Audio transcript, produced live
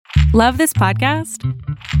Love this podcast?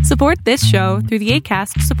 Support this show through the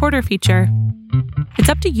Acast supporter feature. It's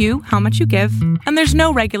up to you how much you give, and there's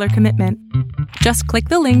no regular commitment. Just click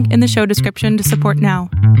the link in the show description to support now.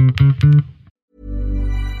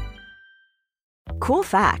 Cool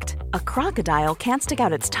fact, a crocodile can't stick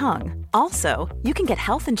out its tongue. Also, you can get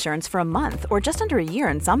health insurance for a month or just under a year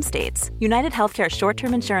in some states. United Healthcare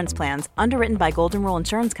short-term insurance plans, underwritten by Golden Rule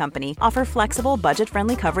Insurance Company, offer flexible,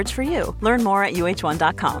 budget-friendly coverage for you. Learn more at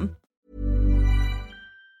uh1.com.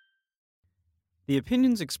 The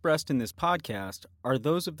opinions expressed in this podcast are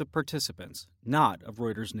those of the participants, not of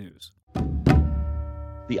Reuters News.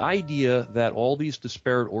 The idea that all these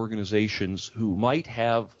disparate organizations who might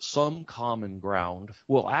have some common ground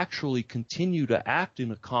will actually continue to act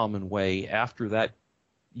in a common way after that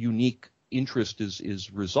unique interest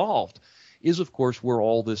is resolved is, of course, where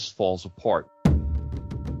all this falls apart.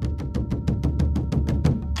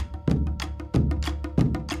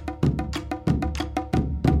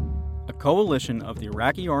 A coalition of the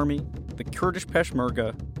Iraqi army, the Kurdish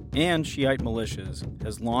Peshmerga, and Shiite militias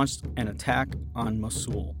has launched an attack on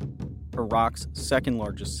Mosul, Iraq's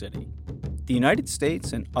second-largest city. The United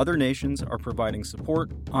States and other nations are providing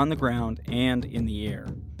support on the ground and in the air.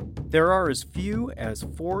 There are as few as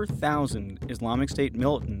 4,000 Islamic State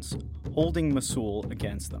militants holding Mosul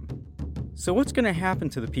against them. So what's going to happen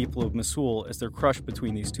to the people of Mosul as they're crushed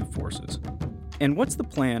between these two forces? And what's the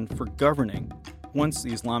plan for governing once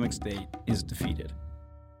the Islamic State is defeated?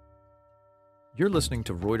 You're listening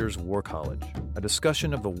to Reuters War College, a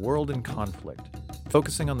discussion of the world in conflict,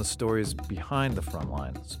 focusing on the stories behind the front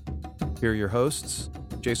lines. Here are your hosts,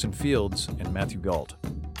 Jason Fields and Matthew Gault.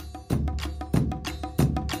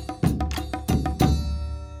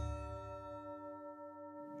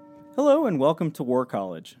 Hello and welcome to War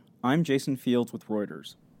College. I'm Jason Fields with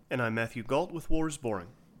Reuters. And I'm Matthew Gault with War is Boring.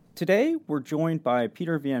 Today, we're joined by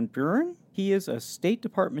Peter Van Buren. He is a State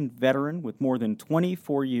Department veteran with more than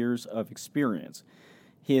 24 years of experience.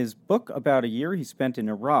 His book about a year he spent in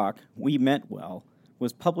Iraq, We Meant Well,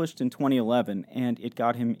 was published in 2011, and it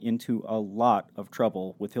got him into a lot of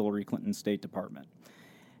trouble with Hillary Clinton's State Department.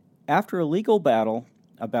 After a legal battle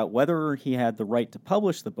about whether he had the right to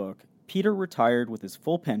publish the book, Peter retired with his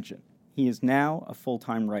full pension. He is now a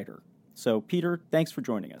full-time writer. So, Peter, thanks for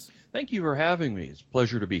joining us. Thank you for having me. It's a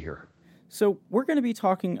pleasure to be here. So, we're going to be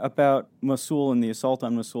talking about Mosul and the assault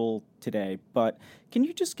on Mosul today, but can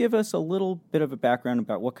you just give us a little bit of a background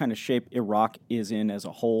about what kind of shape Iraq is in as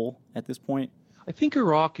a whole at this point? I think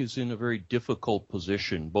Iraq is in a very difficult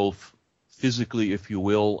position, both physically, if you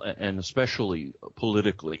will, and especially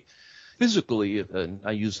politically. Physically, and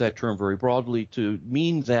I use that term very broadly to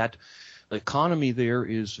mean that the economy there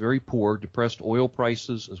is very poor. Depressed oil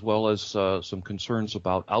prices, as well as some concerns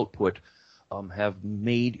about output, have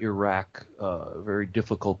made Iraq a very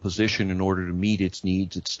difficult position in order to meet its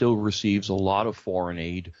needs. It still receives a lot of foreign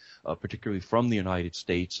aid, particularly from the United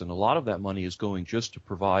States, and a lot of that money is going just to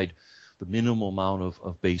provide the minimal amount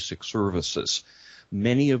of basic services.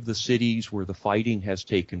 Many of the cities where the fighting has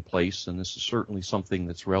taken place, and this is certainly something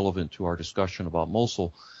that's relevant to our discussion about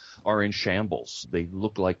Mosul, are in shambles. They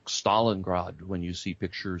look like Stalingrad when you see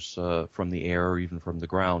pictures from the air or even from the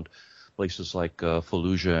ground, places like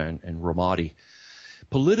Fallujah and Ramadi.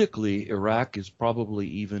 Politically, Iraq is probably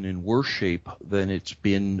even in worse shape than it's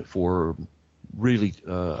been for really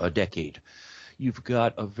a decade. You've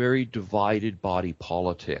got a very divided body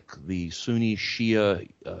politic. The Sunni-Shia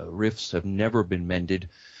rifts have never been mended,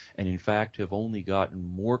 and in fact have only gotten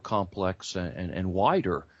more complex and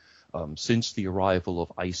wider since the arrival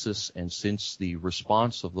of ISIS and since the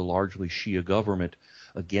response of the largely Shia government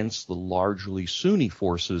against the largely Sunni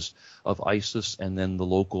forces of ISIS and then the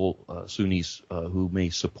local Sunnis who may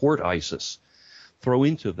support ISIS. Throw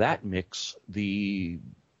into that mix the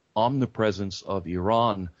omnipresence of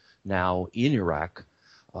Iran now in Iraq,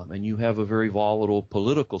 and you have a very volatile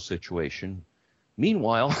political situation.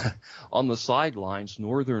 Meanwhile, on the sidelines,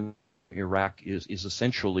 northern Iraq is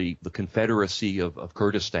essentially the confederacy of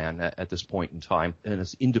Kurdistan at this point in time, and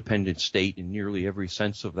it's an independent state in nearly every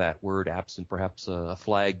sense of that word, absent perhaps a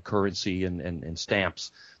flag, currency, and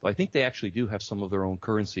stamps. But I think they actually do have some of their own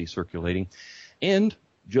currency circulating. And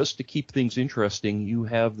just to keep things interesting, you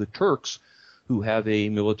have the Turks who have a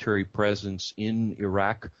military presence in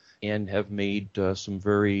Iraq and have made some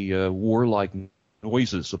very warlike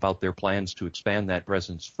noises about their plans to expand that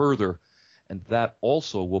presence further. And that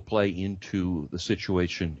also will play into the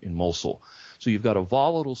situation in Mosul. So you've got a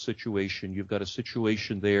volatile situation. You've got a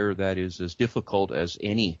situation there that is as difficult as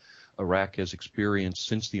any Iraq has experienced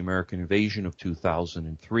since the American invasion of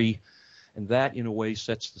 2003. And that, in a way,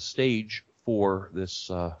 sets the stage for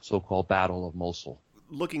this so-called Battle of Mosul.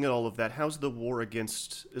 looking at all of that, how's the war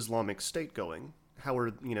against Islamic State going? How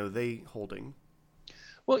are, they holding?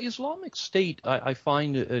 Well, Islamic State, I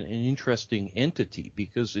find an interesting entity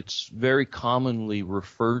because it's very commonly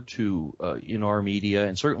referred to in our media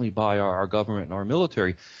and certainly by our government and our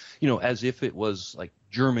military, as if it was like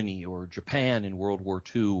Germany or Japan in World War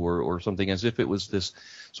II or something, as if it was this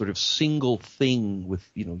sort of single thing with,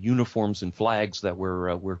 uniforms and flags that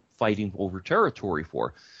we're fighting over territory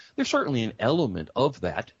for. There's certainly an element of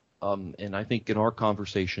that. And I think in our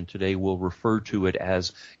conversation today, we'll refer to it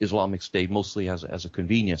as Islamic State, mostly as a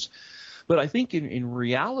convenience. But I think in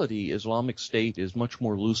reality, Islamic State is much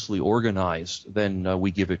more loosely organized than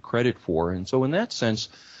we give it credit for. And so in that sense,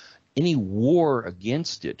 any war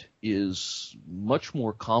against it is much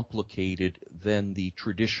more complicated than the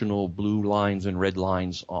traditional blue lines and red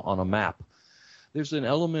lines on a map. There's an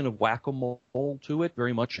element of whack-a-mole to it,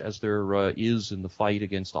 very much as there is in the fight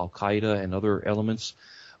against Al-Qaeda and other elements.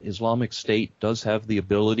 Islamic State does have the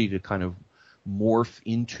ability to kind of morph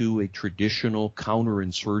into a traditional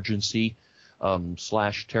counterinsurgency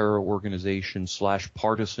slash terror organization slash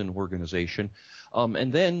partisan organization,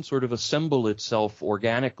 and then sort of assemble itself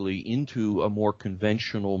organically into a more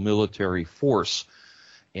conventional military force.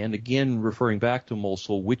 And again, referring back to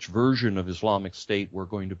Mosul, which version of Islamic State we're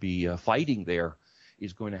going to be fighting there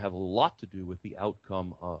is going to have a lot to do with the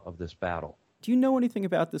outcome of this battle. Do you know anything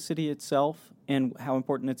about the city itself and how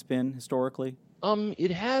important it's been historically?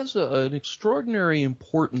 It has an extraordinary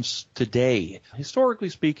importance today. Historically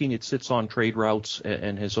speaking, it sits on trade routes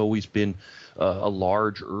and has always been a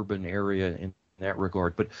large urban area in that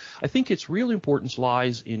regard. But I think its real importance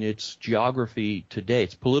lies in its geography today,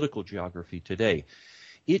 its political geography today.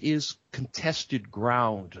 It is contested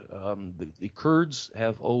ground. The Kurds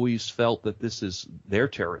have always felt that this is their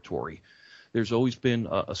territory. There's always been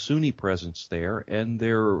a Sunni presence there, and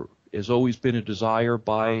there has always been a desire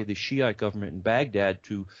by the Shiite government in Baghdad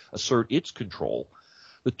to assert its control.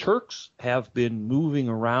 The Turks have been moving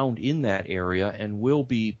around in that area and will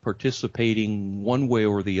be participating one way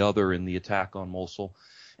or the other in the attack on Mosul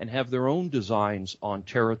and have their own designs on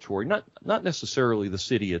territory, not necessarily the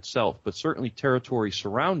city itself, but certainly territory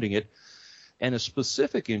surrounding it, and a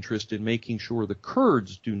specific interest in making sure the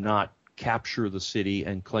Kurds do not capture the city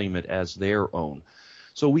and claim it as their own.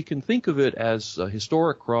 So we can think of it as a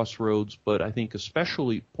historic crossroads, but I think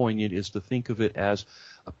especially poignant is to think of it as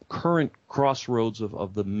a current crossroads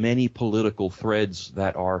of the many political threads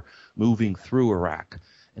that are moving through Iraq.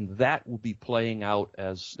 And that will be playing out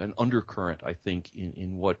as an undercurrent, I think,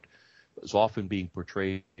 in what is often being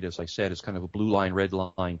portrayed, as I said, as kind of a blue line, red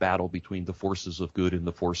line battle between the forces of good and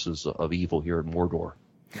the forces of evil here in Mordor.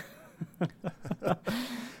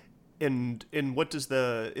 And what does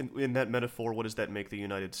in that metaphor, what does that make the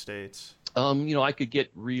United States? I could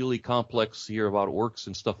get really complex here about orcs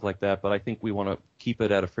and stuff like that, but I think we want to keep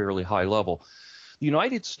it at a fairly high level. The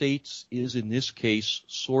United States is, in this case,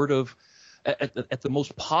 sort of, at the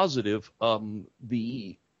most positive,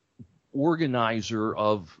 the organizer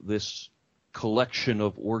of this collection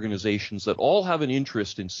of organizations that all have an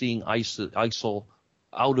interest in seeing ISIL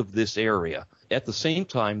out of this area. At the same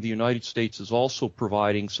time, the United States is also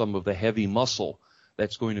providing some of the heavy muscle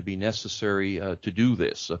that's going to be necessary to do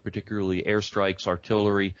this, particularly airstrikes,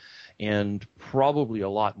 artillery, and probably a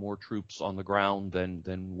lot more troops on the ground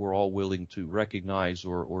than we're all willing to recognize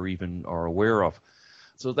or even are aware of.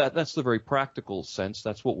 So that's the very practical sense.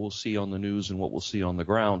 That's what we'll see on the news and what we'll see on the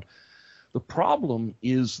ground. The problem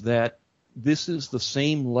is that this is the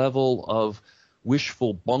same level of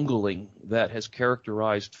wishful bungling that has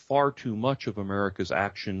characterized far too much of America's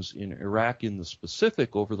actions in Iraq in the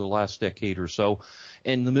specific over the last decade or so,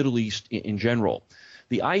 and the Middle East in general.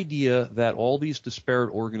 The idea that all these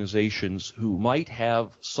disparate organizations who might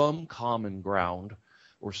have some common ground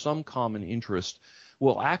or some common interest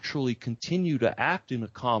will actually continue to act in a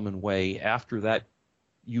common way after that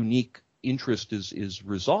unique interest is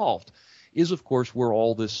resolved is, of course, where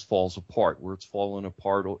all this falls apart, where it's fallen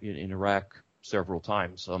apart in Iraq several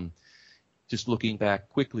times. Just looking back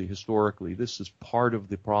quickly historically, this is part of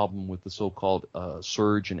the problem with the so-called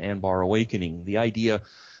Surge and Anbar Awakening, the idea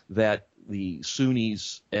that the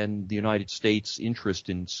Sunnis and the United States' interest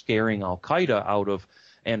in scaring al-Qaeda out of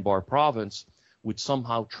Anbar province would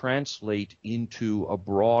somehow translate into a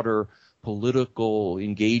broader political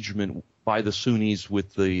engagement by the Sunnis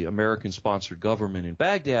with the American-sponsored government in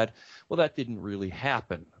Baghdad. Well, that didn't really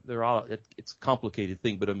happen. It's a complicated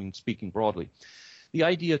thing, but I mean, speaking broadly. The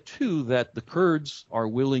idea, too, that the Kurds are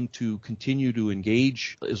willing to continue to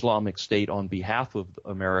engage Islamic State on behalf of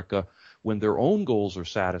America when their own goals are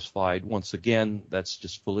satisfied, once again, that's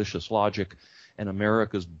just fallacious logic and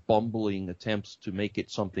America's bumbling attempts to make it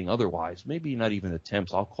something otherwise. Maybe not even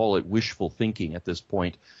attempts. I'll call it wishful thinking at this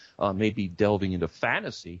point. Maybe delving into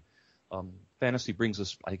fantasy. Fantasy brings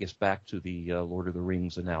us, I guess, back to the Lord of the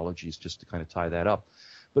Rings analogies, just to kind of tie that up.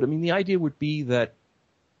 But, I mean, the idea would be that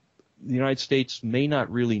the United States may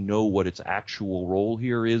not really know what its actual role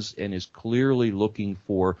here is and is clearly looking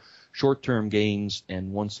for short-term gains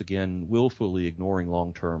and, once again, willfully ignoring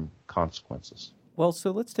long-term consequences. Well,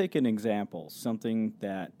 so let's take an example, something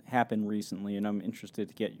that happened recently, and I'm interested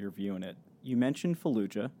to get your view on it. You mentioned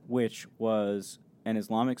Fallujah, which was an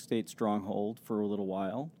Islamic State stronghold for a little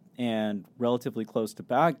while and relatively close to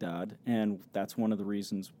Baghdad, and that's one of the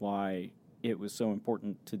reasons why it was so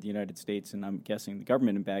important to the United States, and I'm guessing the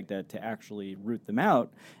government in Baghdad, to actually root them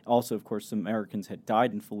out. Also, of course, some Americans had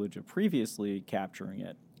died in Fallujah previously capturing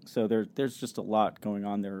it. So there's just a lot going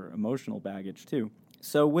on there, emotional baggage too.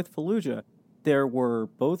 So with Fallujah, there were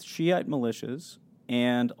both Shiite militias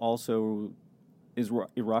and also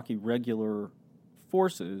Iraqi regular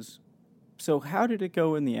forces. So how did it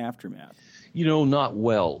go in the aftermath? You know, not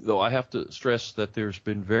well, though I have to stress that there's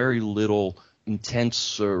been very little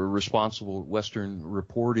intense or responsible Western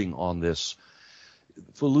reporting on this.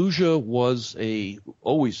 Fallujah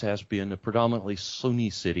always has been a predominantly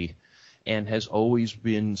Sunni city and has always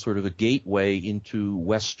been sort of a gateway into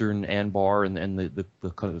Western Anbar and the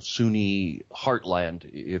kind of Sunni heartland,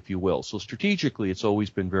 if you will. So strategically, it's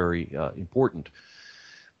always been very important.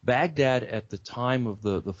 Baghdad at the time of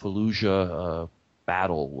the Fallujah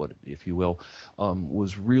battle, if you will,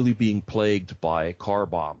 was really being plagued by car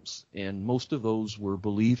bombs. And most of those were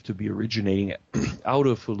believed to be originating out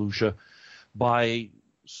of Fallujah by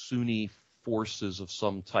Sunni forces of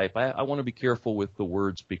some type. I want to be careful with the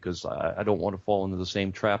words because I don't want to fall into the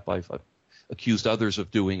same trap I've accused others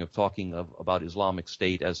of doing, of talking about Islamic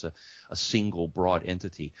State as a single broad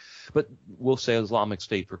entity. But we'll say Islamic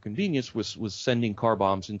State for convenience was sending car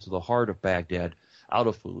bombs into the heart of Baghdad out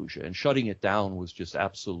of Fallujah, and shutting it down was just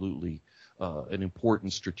absolutely an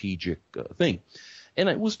important strategic thing. And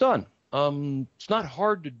it was done. It's not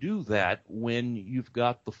hard to do that when you've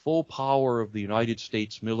got the full power of the United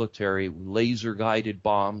States military, laser-guided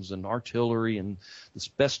bombs and artillery and the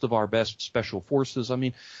best of our best special forces. I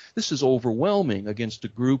mean, this is overwhelming against a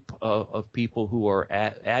group of people who are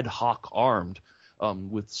ad hoc armed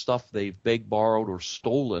with stuff they've begged, borrowed, or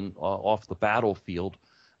stolen off the battlefield,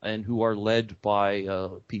 and who are led by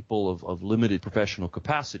people of limited professional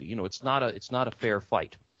capacity. You know, it's not a fair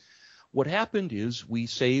fight. What happened is we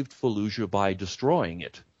saved Fallujah by destroying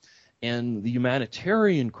it. And the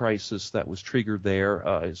humanitarian crisis that was triggered there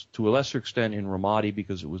is to a lesser extent in Ramadi,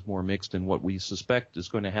 because it was more mixed, and what we suspect is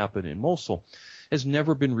going to happen in Mosul has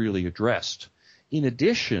never been really addressed. In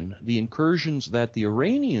addition, the incursions that the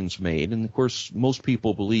Iranians made, and of course most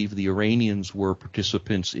people believe the Iranians were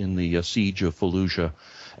participants in the siege of Fallujah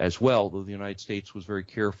as well, though the United States was very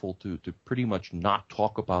careful to pretty much not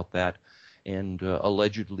talk about that and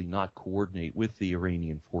allegedly not coordinate with the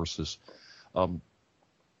Iranian forces,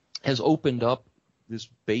 has opened up this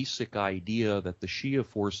basic idea that the Shia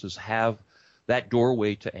forces have that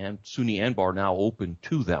doorway to Sunni Anbar now open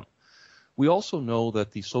to them. We also know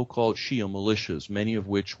that the so-called Shia militias, many of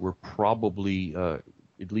which were probably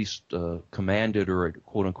at least commanded or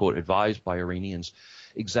quote-unquote advised by Iranians,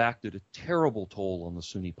 exacted a terrible toll on the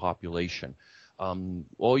Sunni population.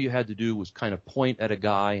 All you had to do was kind of point at a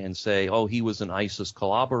guy and say, oh, he was an ISIS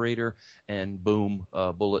collaborator, and boom,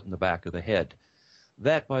 bullet in the back of the head.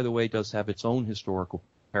 That, by the way, does have its own historical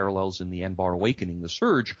parallels in the Anbar Awakening, the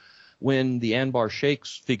surge, when the Anbar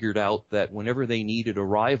sheikhs figured out that whenever they needed a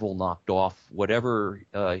rival knocked off, whatever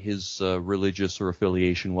his religious or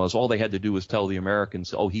affiliation was, all they had to do was tell the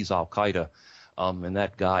Americans, oh, he's Al-Qaeda, and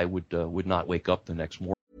that guy would not wake up the next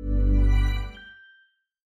morning.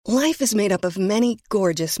 Life is made up of many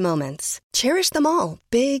gorgeous moments. Cherish them all,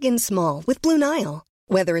 big and small, with Blue Nile.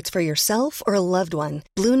 Whether it's for yourself or a loved one,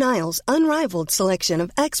 Blue Nile's unrivaled selection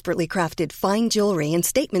of expertly crafted fine jewelry and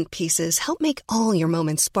statement pieces help make all your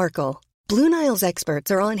moments sparkle. Blue Nile's experts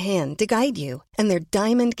are on hand to guide you, and their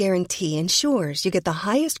diamond guarantee ensures you get the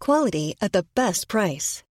highest quality at the best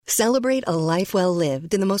price. Celebrate a life well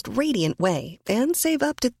lived in the most radiant way and save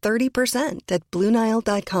up to 30% at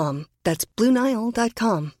BlueNile.com. That's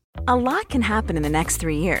BlueNile.com. A lot can happen in the next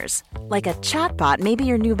 3 years. Like a chatbot may be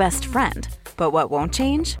your new best friend. But what won't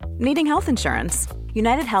change? Needing health insurance.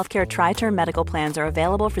 United Healthcare Tri-Term Medical Plans are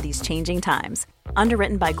available for these changing times.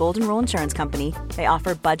 Underwritten by Golden Rule Insurance Company, they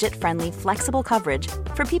offer budget-friendly, flexible coverage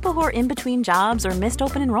for people who are in between jobs or missed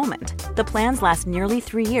open enrollment. The plans last nearly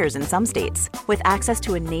 3 years in some states, with access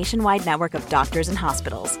to a nationwide network of doctors and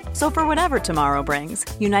hospitals. So for whatever tomorrow brings,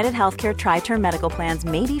 United Healthcare Tri-Term Medical Plans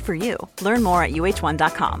may be for you. Learn more at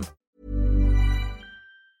uh1.com.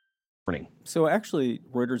 So actually,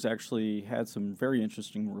 Reuters actually had some very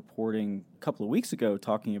interesting reporting a couple of weeks ago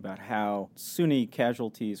talking about how Sunni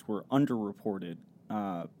casualties were underreported.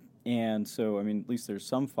 And so, I mean, at least there's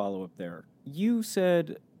some follow-up there. You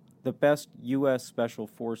said the best U.S. Special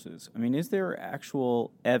Forces. I mean, is there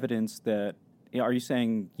actual evidence that, are you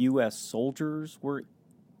saying U.S. soldiers were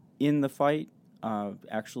in the fight,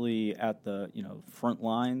 actually at the, front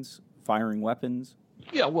lines, firing weapons?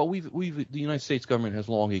 Yeah, well, the United States government has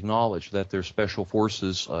long acknowledged that there's special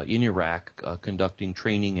forces in Iraq conducting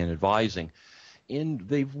training and advising, and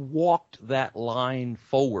they've walked that line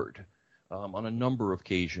forward on a number of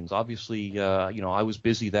occasions. Obviously, I was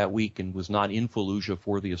busy that week and was not in Fallujah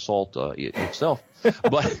for the assault itself,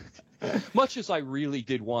 but much as I really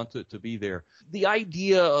did want to be there, the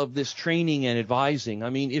idea of this training and advising, I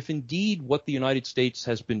mean, if indeed what the United States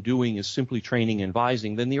has been doing is simply training and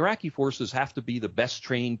advising, then the Iraqi forces have to be the best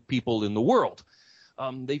trained people in the world.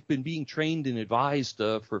 They've been being trained and advised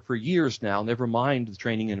for years now, never mind the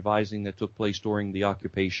training and advising that took place during the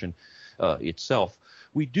occupation itself.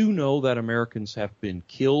 We do know that Americans have been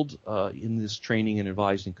killed in this training and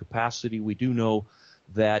advising capacity. We do know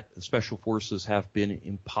that the special forces have been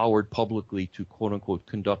empowered publicly to, quote-unquote,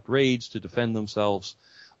 conduct raids, to defend themselves,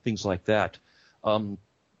 things like that.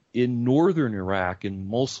 In northern Iraq, in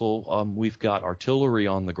Mosul, we've got artillery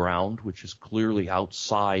on the ground, which is clearly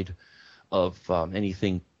outside of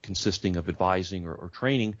anything consisting of advising or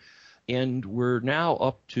training. And we're now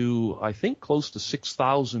up to, I think, close to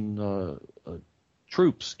 6,000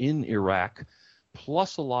 troops in Iraq,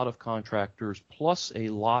 plus a lot of contractors, plus a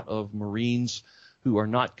lot of Marines who are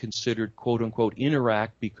not considered, quote unquote, in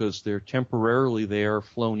Iraq because they're temporarily there,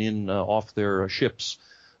 flown in off their ships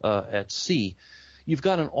at sea. You've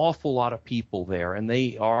got an awful lot of people there, and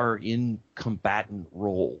they are in combatant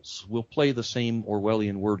roles. We'll play the same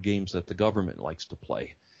Orwellian word games that the government likes to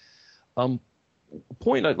play. A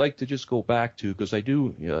point I'd like to just go back to, because I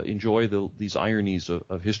do enjoy these ironies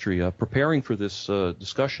of history. Preparing for this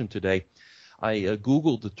discussion today, I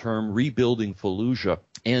Googled the term rebuilding Fallujah,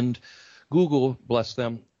 and Google, bless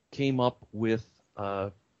them, came up with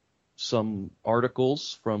some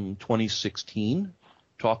articles from 2016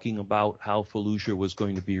 talking about how Fallujah was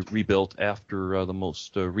going to be rebuilt after the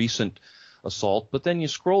most recent assault. But then you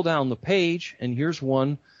scroll down the page, and here's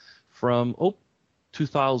one from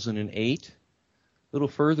 2008. A little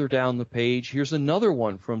further down the page, here's another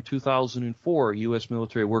one from 2004. U.S.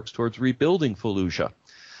 military works towards rebuilding Fallujah.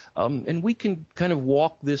 And we can kind of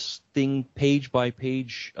walk this thing page by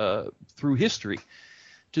page through history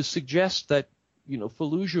to suggest that,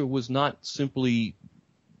 Fallujah was not simply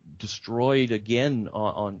destroyed again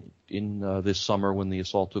in this summer when the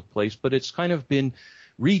assault took place, but it's kind of been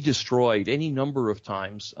redestroyed any number of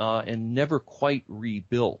times and never quite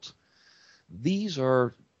rebuilt. These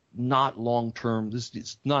are not long-term. This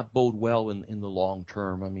does not bode well in the long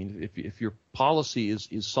term. I mean, if your policy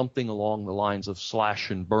is something along the lines of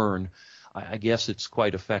slash and burn, I guess it's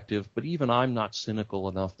quite effective. But even I'm not cynical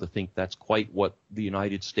enough to think that's quite what the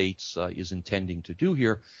United States is intending to do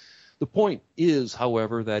here. The point is,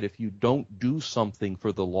 however, that if you don't do something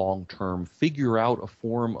for the long term, figure out a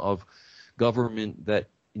form of government that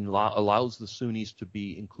allows the Sunnis to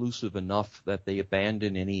be inclusive enough that they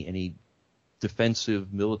abandon any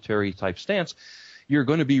defensive military type stance, you're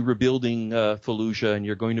going to be rebuilding Fallujah, and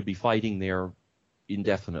you're going to be fighting there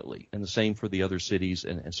indefinitely. And the same for the other cities,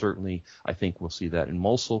 and certainly I think we'll see that in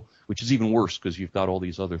Mosul, which is even worse because you've got all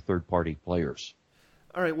these other third-party players.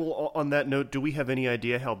 All right. Well, on that note, do we have any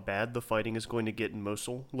idea how bad the fighting is going to get in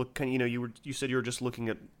Mosul? Look, you said you were just looking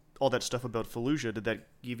at all that stuff about Fallujah. Did that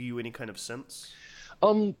give you any kind of sense?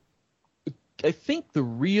 I think the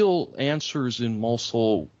real answers in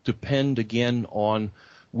Mosul depend again on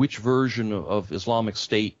which version of Islamic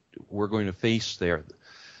State we're going to face there.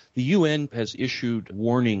 The UN has issued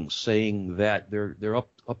warnings saying that they're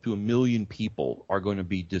up to 1 million people are going to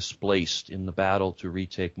be displaced in the battle to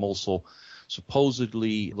retake Mosul.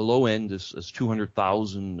 Supposedly, the low end is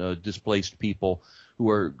 200,000 displaced people who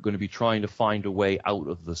are going to be trying to find a way out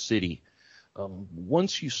of the city.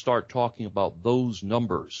 Once you start talking about those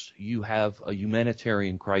numbers, you have a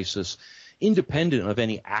humanitarian crisis independent of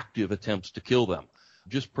any active attempts to kill them.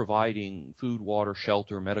 Just providing food, water,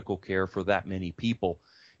 shelter, medical care for that many people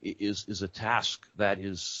is a task that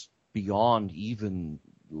is beyond even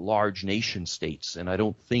large nation states, and I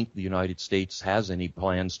don't think the United States has any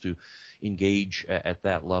plans to engage at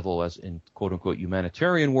that level as in quote-unquote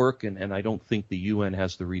humanitarian work, and I don't think the UN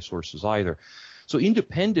has the resources either. So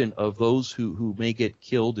independent of those who may get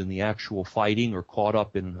killed in the actual fighting or caught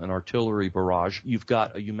up in an artillery barrage, you've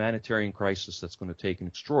got a humanitarian crisis that's going to take an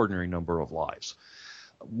extraordinary number of lives.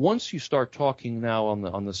 Once you start talking now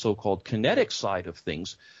on the so-called kinetic side of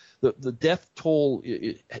things, the death toll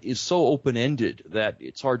is so open-ended that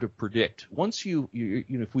it's hard to predict. Once you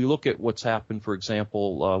know, if we look at what's happened, for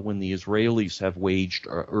example, when the Israelis have waged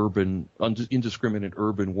indiscriminate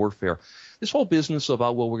urban warfare, this whole business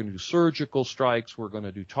about, well, we're going to do surgical strikes, we're going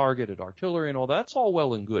to do targeted artillery and all that's all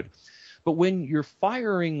well and good. But when you're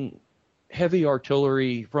firing heavy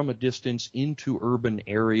artillery from a distance into urban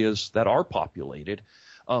areas that are populated,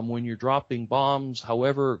 when you're dropping bombs,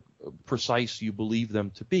 however precise you believe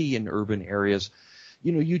them to be in urban areas,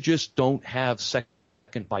 you know, you just don't have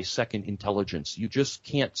second-by-second intelligence. You just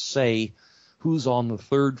can't say who's on the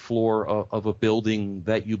third floor of a building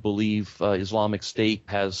that you believe Islamic State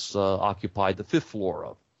has occupied the fifth floor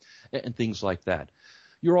of, and things like that.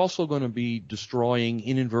 You're also going to be destroying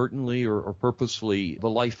inadvertently or purposefully the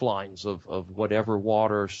lifelines of whatever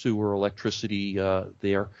water, sewer, electricity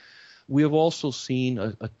there. We have also seen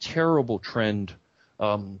a terrible trend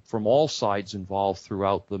from all sides involved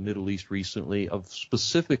throughout the Middle East recently of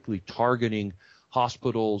specifically targeting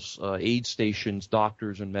hospitals, aid stations,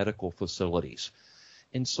 doctors, and medical facilities.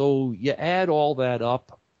 And so you add all that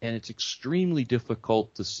up, and it's extremely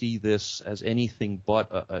difficult to see this as anything but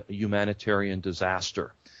a humanitarian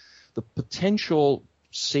disaster. The potential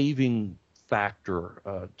saving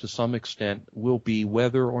factor to some extent will be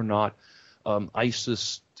whether or not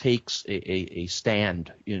ISIS takes a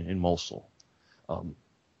stand in Mosul.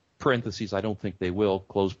 Parentheses, I don't think they will,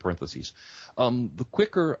 close parentheses. The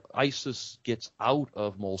quicker ISIS gets out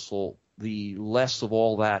of Mosul, the less of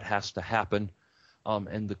all that has to happen,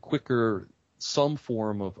 and the quicker some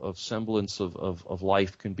form of semblance of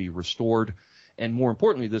life can be restored. And more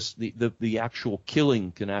importantly, the actual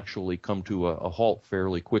killing can actually come to a halt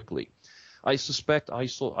fairly quickly. I suspect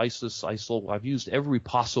ISIL, I've used every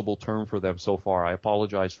possible term for them so far. I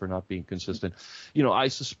apologize for not being consistent. You know, I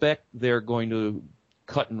suspect they're going to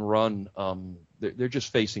cut and run. They're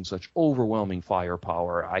just facing such overwhelming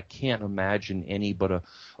firepower. I can't imagine any but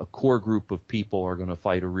a core group of people are going to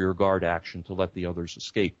fight a rear guard action to let the others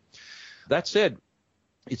escape. That said,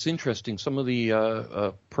 it's interesting. Some of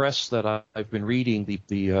the press that I've been reading,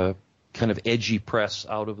 the kind of edgy press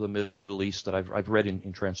out of the Middle East that I've read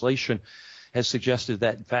in translation, has suggested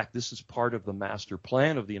that, in fact, this is part of the master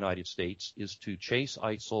plan of the United States, is to chase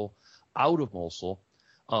ISIL out of Mosul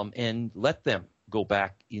and let them go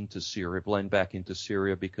back into Syria, blend back into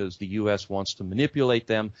Syria, because the U.S. wants to manipulate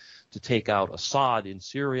them to take out Assad in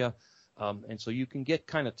Syria. And so you can get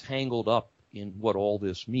kind of tangled up in what all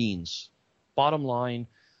this means. Bottom line,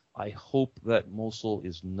 I hope that Mosul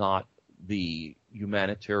is not the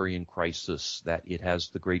humanitarian crisis that it has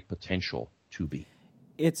the great potential to be.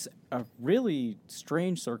 It's a really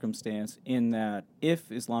strange circumstance in that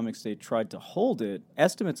if Islamic State tried to hold it,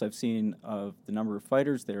 estimates I've seen of the number of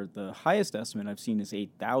fighters there, the highest estimate I've seen is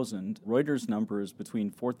 8,000. Reuters' number is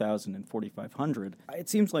between 4,000 and 4,500. It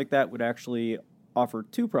seems like that would actually offer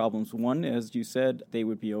two problems. One, as you said, they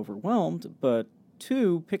would be overwhelmed, but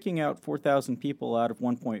two, picking out 4,000 people out of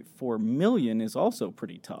 1.4 million is also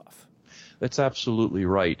pretty tough. That's absolutely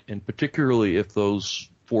right, and particularly if those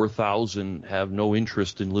 4,000 have no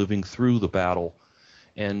interest in living through the battle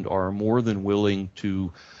and are more than willing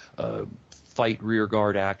to fight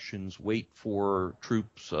rearguard actions, wait for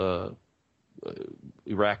troops,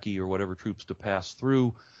 Iraqi or whatever troops to pass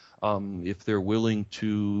through, if they're willing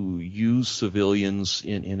to use civilians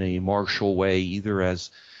in a martial way, either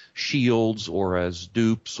as shields or as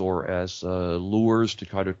dupes or as lures to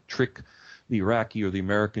try to trick the Iraqi or the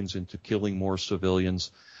Americans into killing more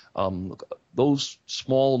civilians. Those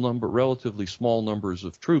relatively small numbers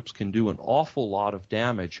of troops can do an awful lot of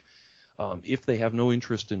damage if they have no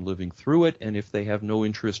interest in living through it, and if they have no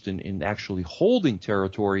interest in actually holding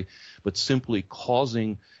territory, but simply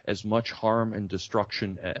causing as much harm and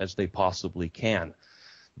destruction as they possibly can.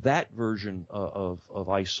 That version of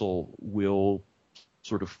ISIL will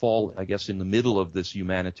sort of fall, I guess, in the middle of this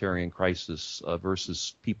humanitarian crisis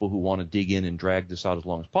versus people who want to dig in and drag this out as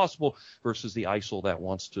long as possible versus the ISIL that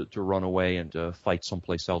wants to run away and fight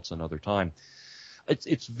someplace else another time.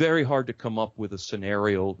 It's very hard to come up with a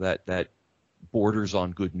scenario that borders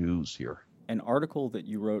on good news here. An article that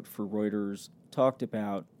you wrote for Reuters talked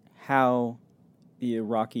about how the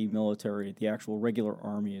Iraqi military, the actual regular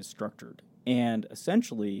army, is structured. and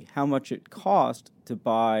essentially how much it cost to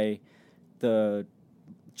buy the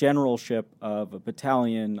generalship of a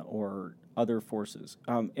battalion or other forces,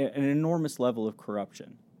 an enormous level of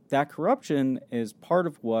corruption. That corruption is part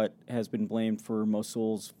of what has been blamed for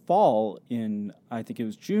Mosul's fall in, I think it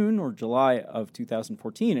was June or July of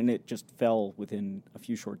 2014, and it just fell within a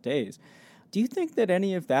few short days. Do you think that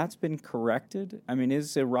any of that's been corrected? I mean,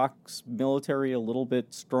 is Iraq's military a little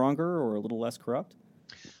bit stronger or a little less corrupt?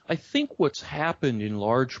 I think what's happened in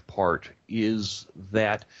large part is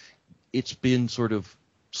that it's been sort of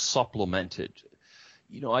supplemented.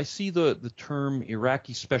 I see the term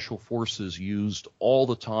Iraqi Special Forces used all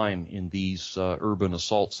the time in these urban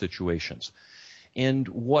assault situations. And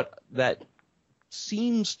what that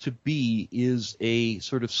seems to be is a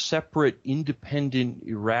sort of separate, independent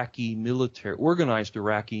Iraqi military, organized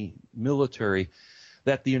Iraqi military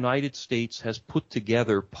that the United States has put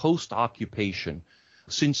together post-occupation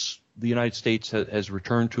since the United States has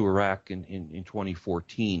returned to Iraq in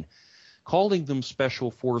 2014. Calling them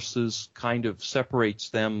special forces kind of separates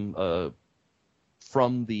them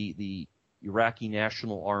from the Iraqi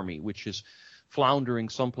National Army, which is floundering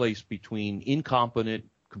someplace between incompetent,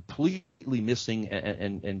 completely missing,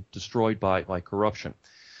 and destroyed by corruption.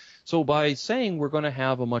 So by saying we're going to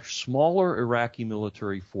have a much smaller Iraqi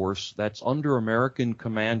military force that's under American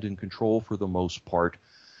command and control for the most part,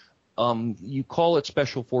 you call it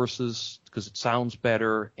special forces because it sounds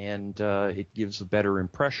better and it gives a better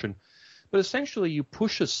impression. But essentially, you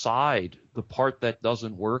push aside the part that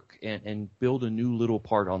doesn't work and build a new little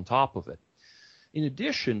part on top of it. In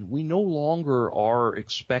addition, we no longer are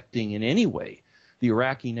expecting in any way the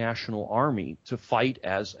Iraqi National Army to fight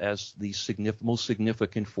as the most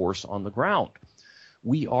significant force on the ground.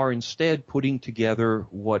 We are instead putting together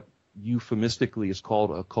what euphemistically is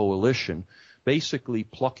called a coalition, basically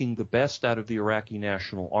plucking the best out of the Iraqi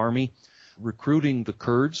National Army, recruiting the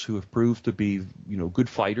Kurds, who have proved to be, good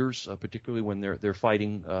fighters, particularly when they're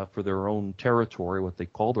fighting for their own territory, what they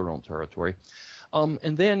call their own territory.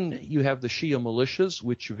 And then you have the Shia militias,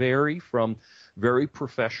 which vary from very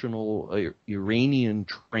professional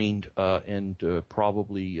Iranian-trained and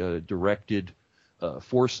probably directed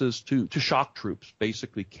forces to shock troops,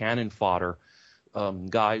 basically cannon fodder,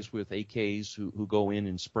 guys with AKs who go in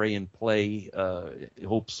and spray and play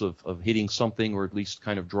hopes of hitting something or at least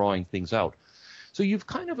kind of drawing things out. So you've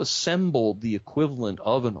kind of assembled the equivalent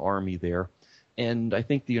of an army there, and I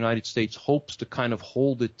think the United States hopes to kind of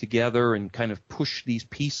hold it together and kind of push these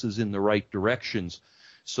pieces in the right directions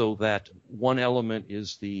so that one element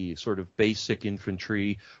is the sort of basic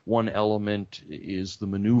infantry, one element is the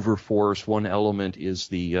maneuver force, one element is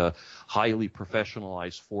the highly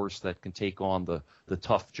professionalized force that can take on the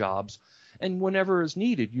tough jobs. And whenever is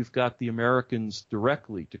needed, you've got the Americans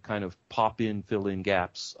directly to kind of pop in, fill in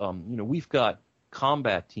gaps. We've got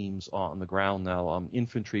combat teams on the ground now,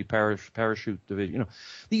 infantry, parachute division.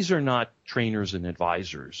 These are not trainers and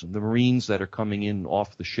advisors. And the Marines that are coming in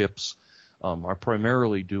off the ships are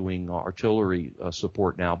primarily doing artillery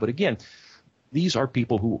support now. But again, these are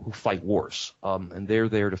people who fight wars, and they're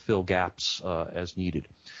there to fill gaps as needed.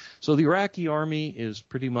 So the Iraqi army is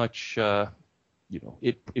pretty much,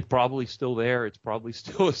 it probably still there. It's probably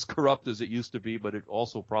still as corrupt as it used to be, but it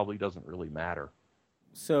also probably doesn't really matter.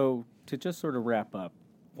 So to just sort of wrap up,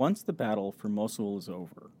 once the battle for Mosul is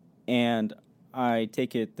over, and I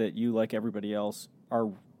take it that you, like everybody else, are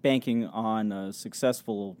banking on a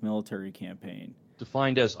successful military campaign.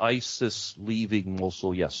 Defined as ISIS leaving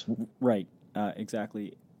Mosul, yes. Right,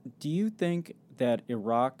 exactly. Do you think that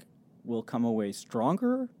Iraq will come away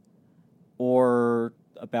stronger or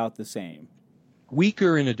about the same?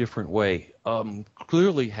 Weaker in a different way.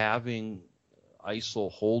 Clearly having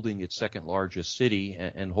ISIL holding its second largest city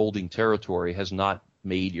and holding territory has not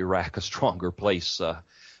made Iraq a stronger place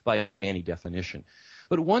by any definition.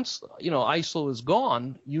 But once, ISIL is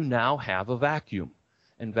gone, you now have a vacuum.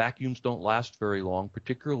 And vacuums don't last very long,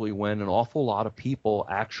 particularly when an awful lot of people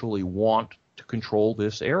actually want to control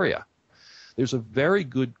this area. There's a very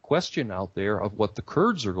good question out there of what the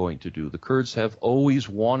Kurds are going to do. The Kurds have always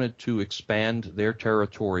wanted to expand their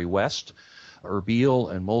territory west.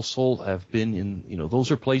 Erbil and Mosul have been in,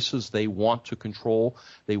 those are places they want to control.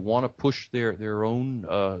 They want to push their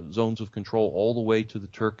own zones of control all the way to the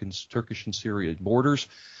Turkish and Syrian borders.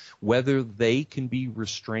 Whether they can be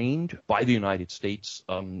restrained by the United States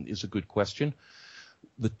is a good question.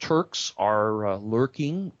 The Turks are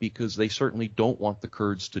lurking because they certainly don't want the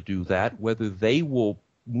Kurds to do that. Whether they will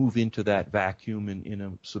move into that vacuum in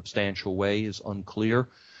a substantial way is unclear.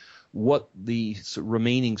 What the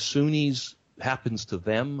remaining Sunnis happens to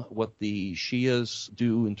them, what the Shias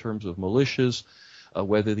do in terms of militias,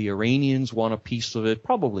 Whether the Iranians want a piece of it,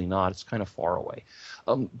 probably not. It's kind of far away.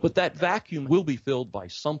 But that vacuum will be filled by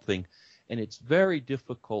something, and it's very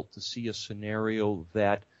difficult to see a scenario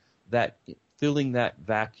that filling that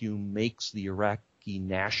vacuum makes the Iraqi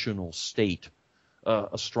national state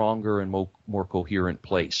a stronger and more coherent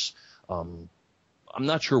place. I'm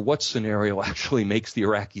not sure what scenario actually makes the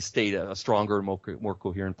Iraqi state a stronger and more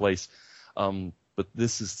coherent place, but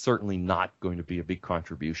this is certainly not going to be a big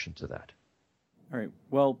contribution to that. All right.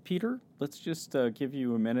 Well, Peter, let's just give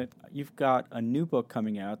you a minute. You've got a new book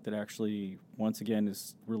coming out that actually, once again,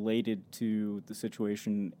 is related to the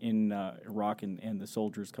situation in Iraq and the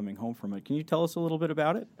soldiers coming home from it. Can you tell us a little bit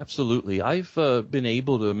about it? Absolutely. I've been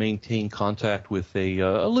able to maintain contact with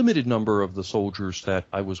a limited number of the soldiers that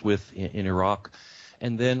I was with in Iraq,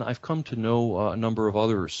 and then I've come to know a number of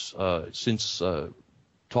others since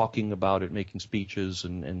talking about it, making speeches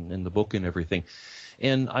and the book and everything.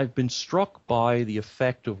 And I've been struck by the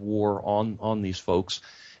effect of war on these folks.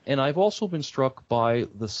 And I've also been struck by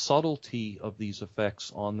the subtlety of these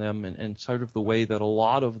effects on them and sort of the way that a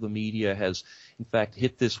lot of the media has, in fact,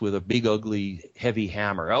 hit this with a big, ugly, heavy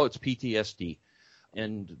hammer. Oh, it's PTSD.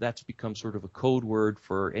 And that's become sort of a code word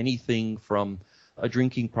for anything from a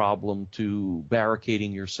drinking problem to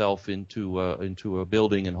barricading yourself into a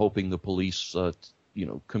building and hoping the police,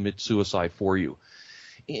 commit suicide for you.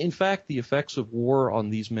 In fact, the effects of war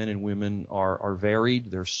on these men and women are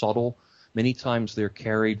varied. They're subtle. Many times they're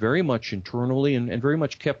carried very much internally and very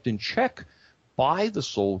much kept in check by the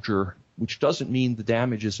soldier, which doesn't mean the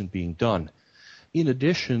damage isn't being done. In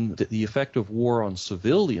addition, the effect of war on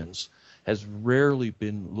civilians has rarely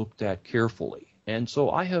been looked at carefully. And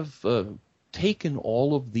so I have taken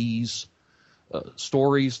all of these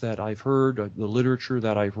stories that I've heard, the literature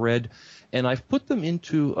that I've read, and I've put them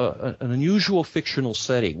into an unusual fictional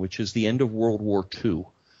setting, which is the end of World War II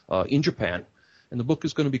in Japan. And the book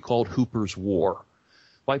is going to be called Hooper's War.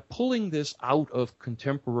 By pulling this out of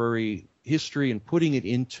contemporary history and putting it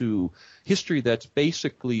into history that's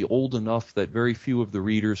basically old enough that very few of the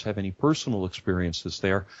readers have any personal experiences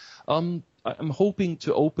there, I'm hoping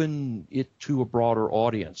to open it to a broader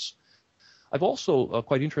audience. I've also,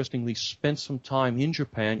 quite interestingly, spent some time in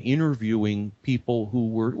Japan interviewing people who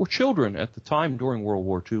were children at the time during World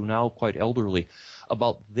War II, now quite elderly,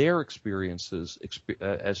 about their experiences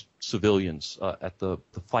as civilians at the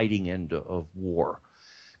fighting end of war.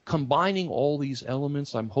 Combining all these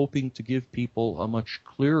elements, I'm hoping to give people a much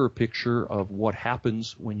clearer picture of what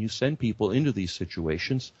happens when you send people into these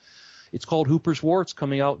situations. It's called Hooper's War. It's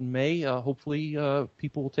coming out in May. Hopefully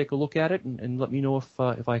people will take a look at it and let me know if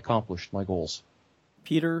I accomplished my goals.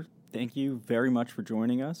 Peter, thank you very much for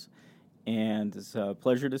joining us, and it's a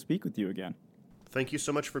pleasure to speak with you again. Thank you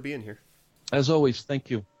so much for being here. As always, thank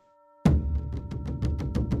you.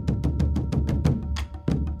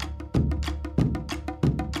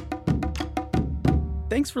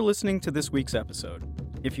 Thanks for listening to this week's episode.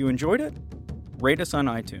 If you enjoyed it, rate us on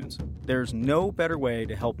iTunes. There's no better way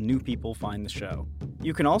to help new people find the show.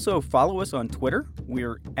 You can also follow us on Twitter.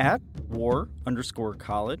 We're at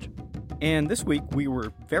war_college. And this week, we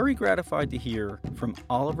were very gratified to hear from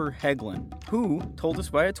Oliver Heglin, who told us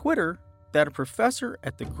via Twitter that a professor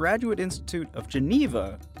at the Graduate Institute of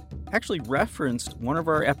Geneva actually referenced one of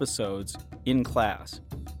our episodes in class.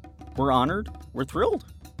 We're honored. We're thrilled.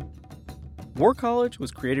 War College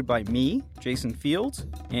was created by me, Jason Fields,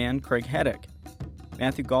 and Craig Heddick.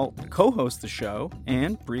 Matthew Galt co-hosts the show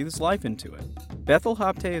and breathes life into it. Bethel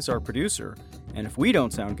Hopte is our producer, and if we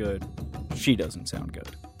don't sound good, she doesn't sound good.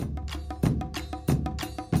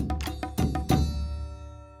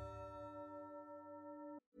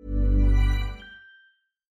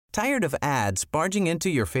 Tired of ads barging into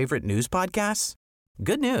your favorite news podcasts?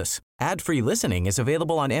 Good news. Ad-free listening is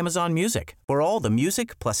available on Amazon Music for all the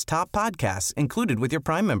music plus top podcasts included with your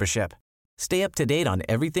Prime membership. Stay up to date on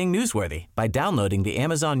everything newsworthy by downloading the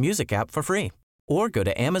Amazon Music app for free or go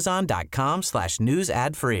to amazon.com/news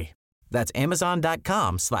ad free. That's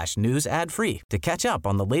amazon.com/news ad free to catch up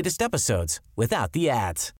on the latest episodes without the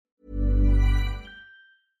ads.